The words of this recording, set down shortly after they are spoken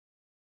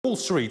Wall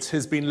Street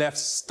has been left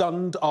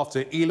stunned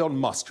after Elon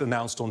Musk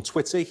announced on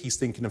Twitter he's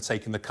thinking of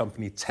taking the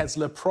company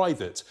Tesla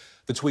private.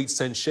 The tweet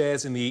sent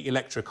shares in the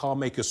electric car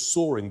maker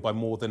soaring by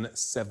more than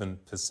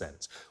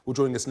 7%. Well,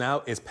 joining us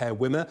now is Per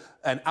Wimmer,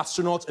 an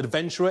astronaut,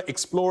 adventurer,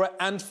 explorer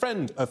and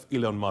friend of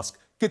Elon Musk.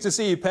 Good to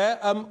see you, Per.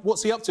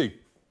 What's he up to?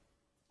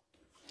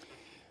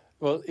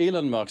 Well,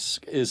 Elon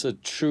Musk is a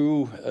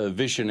true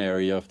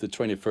visionary of the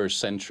 21st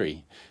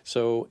century.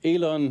 So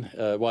Elon,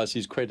 whilst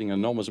he's creating an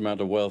enormous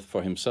amount of wealth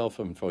for himself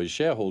and for his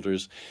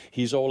shareholders,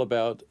 he's all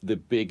about the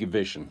big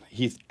vision.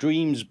 He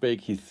dreams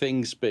big, he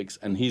thinks big,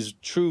 and his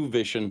true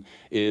vision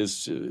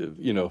is,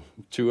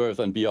 to Earth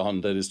and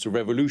beyond. That is to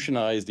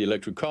revolutionize the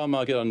electric car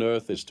market on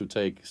Earth, is to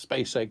take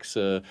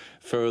SpaceX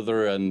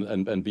further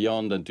and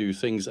beyond and do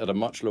things at a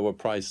much lower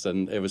price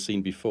than ever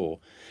seen before.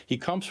 He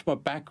comes from a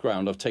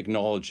background of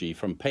technology,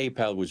 from PayPal,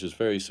 which is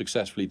very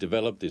successfully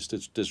developed, it's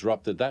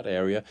disrupted that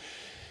area.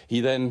 He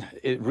then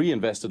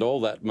reinvested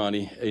all that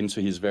money into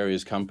his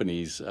various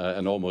companies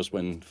and almost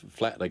went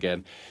flat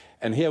again.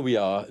 And here we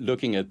are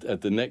looking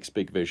at the next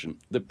big vision.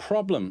 The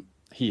problem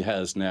he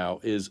has now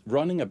is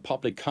running a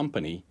public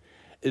company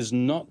is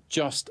not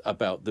just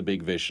about the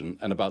big vision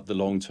and about the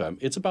long term.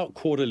 It's about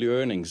quarterly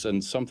earnings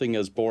and something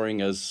as boring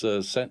as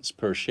cents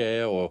per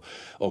share or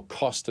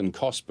cost and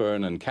cost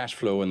burn and cash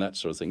flow and that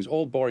sort of thing. It's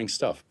all boring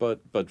stuff,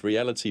 but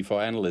reality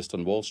for analysts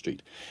on Wall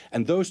Street.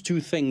 And those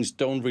two things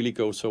don't really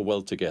go so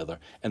well together.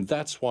 And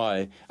that's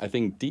why I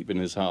think deep in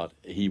his heart,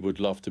 he would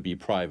love to be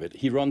private.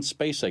 He runs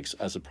SpaceX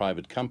as a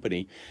private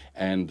company,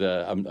 and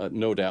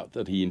no doubt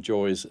that he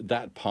enjoys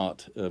that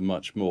part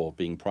much more,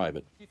 being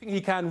private. Do you think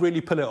he can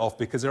really pull it off?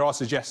 Because there are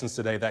suggestions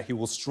today that he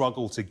will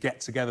struggle to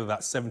get together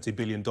that $70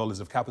 billion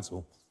of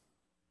capital.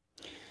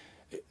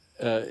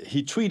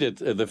 He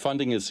tweeted the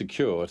funding is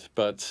secured,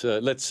 but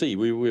let's see.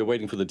 We're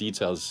waiting for the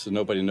details.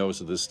 Nobody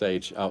knows at this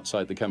stage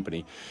outside the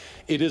company.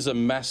 It is a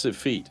massive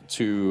feat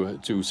to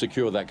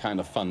secure that kind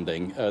of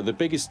funding. The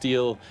biggest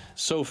deal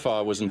so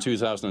far was in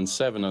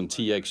 2007 on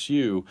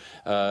TXU,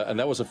 and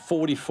that was a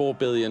 $44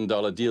 billion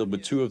deal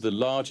with two of the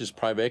largest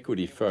private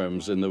equity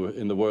firms in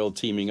the world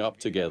teaming up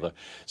together.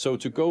 So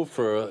to go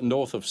for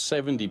north of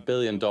 $70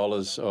 billion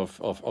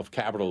of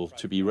capital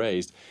to be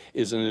raised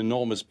is an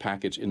enormous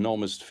package,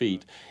 enormous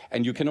feat.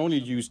 And you can only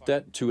use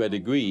debt to a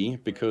degree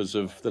because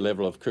of the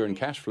level of current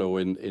cash flow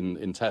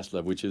in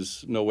Tesla, which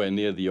is nowhere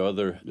near the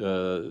other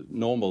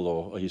normal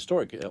or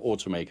historic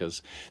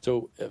automakers.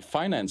 So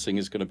financing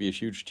is going to be a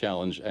huge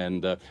challenge.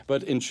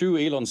 But in true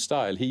Elon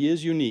style, he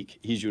is unique.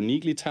 He's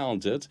uniquely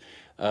talented.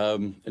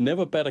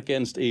 Never bet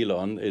against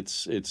Elon.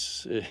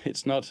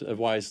 It's not a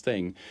wise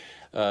thing.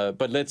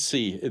 But let's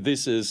see.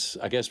 This is,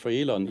 I guess, for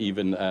Elon,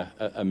 even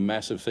a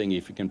massive thing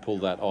if he can pull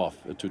that off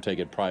to take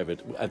it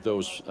private at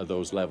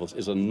those levels.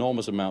 Is an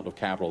enormous amount of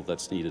capital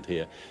that's needed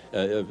here.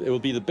 It will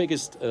be the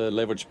biggest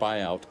leverage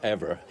buyout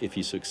ever if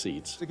he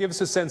succeeds. So give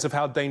us a sense of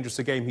how dangerous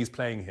a game he's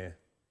playing here.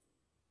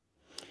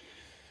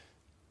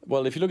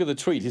 Well, if you look at the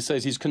tweet, he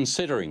says he's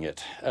considering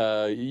it.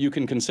 You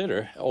can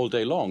consider all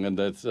day long, and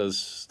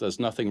there's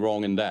nothing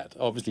wrong in that.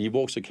 Obviously, he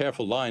walks a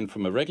careful line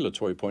from a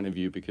regulatory point of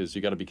view, because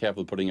you got to be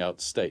careful putting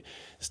out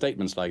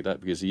statements like that,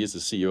 because he is the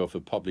CEO of a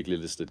publicly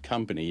listed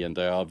company, and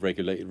there are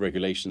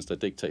regulations that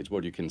dictate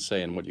what you can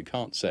say and what you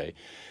can't say.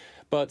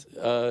 But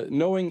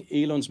knowing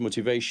Elon's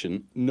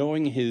motivation,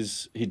 knowing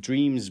he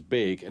dreams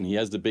big and he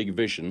has the big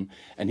vision,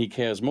 and he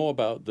cares more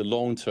about the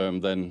long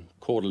term than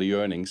quarterly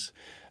earnings,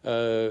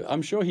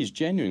 I'm sure he's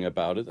genuine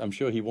about it. I'm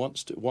sure he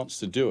wants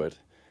to do it.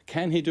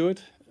 Can he do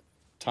it?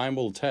 Time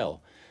will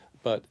tell.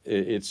 But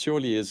it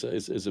surely is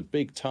a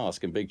big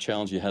task and big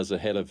challenge he has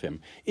ahead of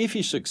him. If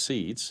he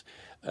succeeds,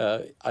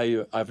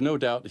 I've no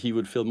doubt he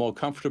would feel more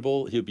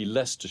comfortable. He'll be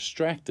less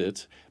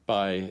distracted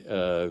by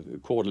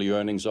quarterly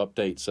earnings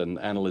updates and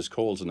analyst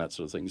calls and that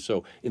sort of thing.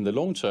 So in the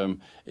long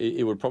term,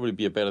 it would probably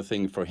be a better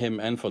thing for him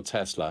and for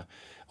Tesla.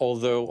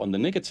 Although on the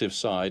negative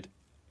side,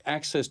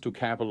 access to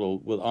capital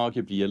will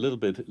arguably be a little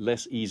bit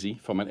less easy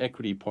from an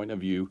equity point of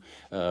view.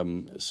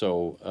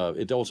 So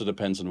it also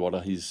depends on what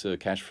his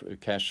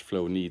cash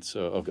flow needs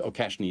or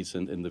cash needs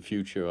in the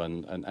future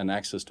and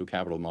access to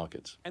capital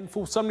markets. And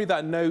for somebody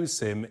that knows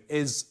him,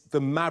 is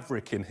the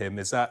maverick in him,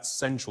 is that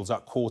central, is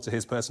that core to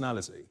his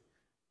personality?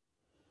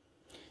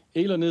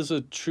 Elon is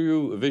a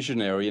true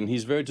visionary, and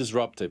he's very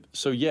disruptive.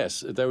 So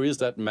yes, there is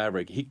that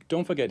maverick.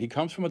 Don't forget, he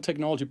comes from a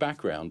technology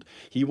background.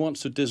 He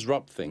wants to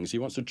disrupt things. He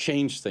wants to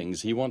change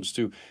things. He wants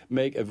to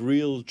make a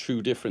real,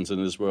 true difference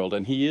in this world.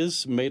 And he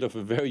is made of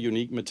a very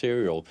unique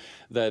material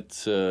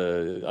that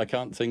I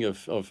can't think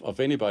of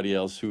anybody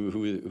else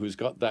who's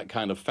got that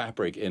kind of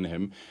fabric in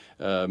him.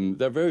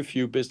 There are very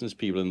few business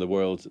people in the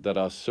world that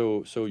are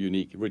so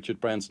unique.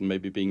 Richard Branson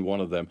maybe being one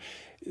of them,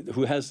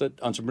 who has that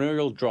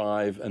entrepreneurial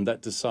drive and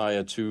that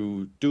desire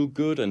to do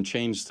good and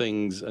change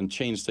things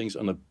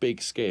on a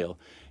big scale.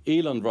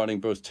 Elon running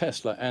both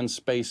Tesla and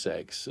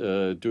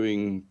SpaceX,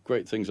 doing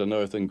great things on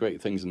Earth and great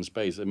things in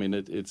space. I mean,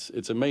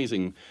 it's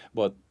amazing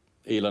what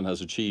Elon has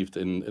achieved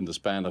in the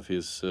span of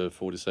his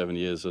 47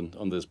 years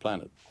on this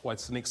planet.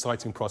 Quite an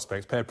exciting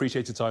prospect. Per,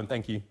 appreciate your time.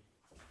 Thank you.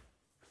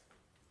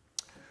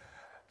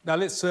 Now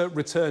let's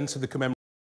return to the commemoration.